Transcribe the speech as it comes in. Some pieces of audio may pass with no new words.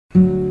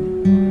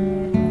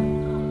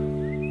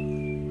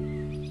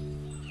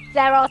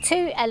There are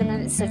two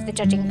elements of the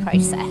judging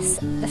process.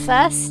 The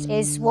first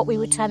is what we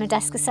would term a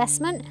desk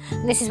assessment.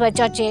 And this is where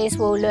judges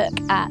will look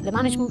at the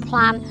management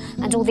plan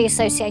and all the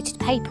associated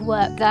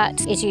paperwork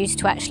that is used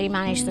to actually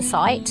manage the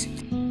site.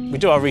 We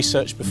do our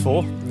research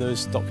before.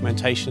 There's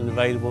documentation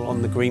available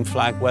on the Green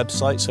Flag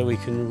website so we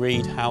can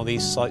read how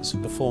these sites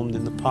have performed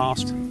in the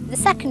past. The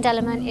second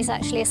element is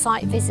actually a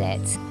site visit.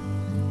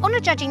 On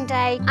a judging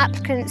day,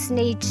 applicants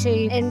need to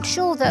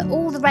ensure that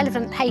all the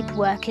relevant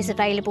paperwork is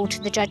available to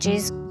the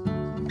judges.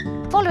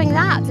 Following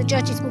that, the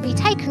judges will be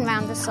taken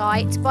around the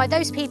site by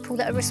those people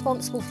that are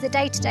responsible for the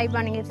day-to-day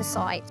running of the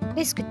site.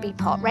 This could be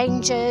park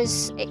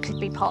rangers, it could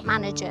be park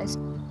managers.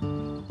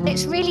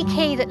 It's really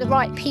key that the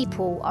right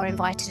people are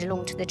invited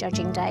along to the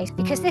judging day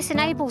because this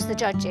enables the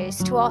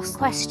judges to ask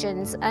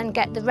questions and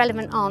get the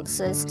relevant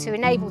answers to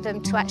enable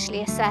them to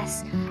actually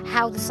assess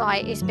how the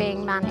site is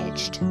being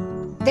managed.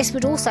 This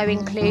would also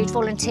include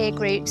volunteer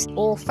groups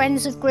or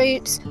friends of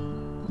groups.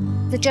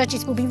 The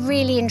judges will be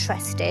really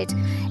interested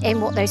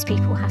in what those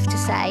people have to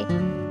say.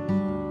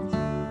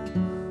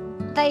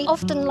 They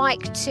often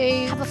like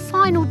to have a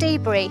final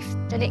debrief,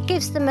 and it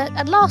gives them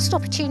a last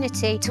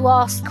opportunity to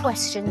ask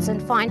questions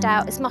and find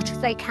out as much as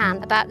they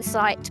can about the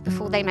site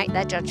before they make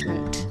their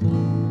judgment.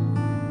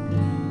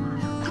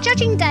 The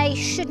judging day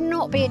should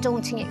not be a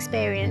daunting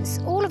experience.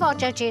 All of our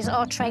judges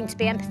are trained to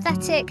be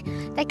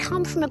empathetic. They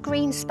come from a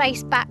green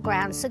space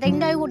background, so they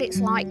know what it's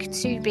like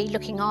to be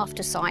looking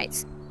after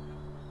sites.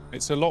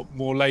 It's a lot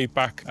more laid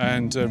back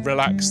and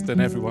relaxed than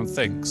everyone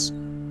thinks.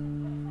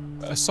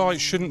 A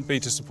site shouldn't be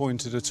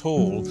disappointed at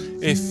all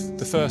if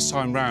the first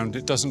time round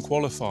it doesn't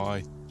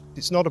qualify.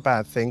 It's not a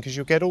bad thing because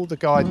you'll get all the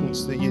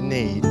guidance that you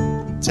need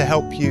to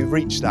help you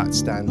reach that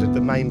standard.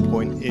 The main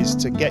point is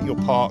to get your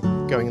park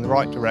going in the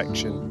right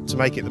direction to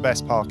make it the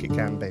best park it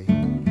can be.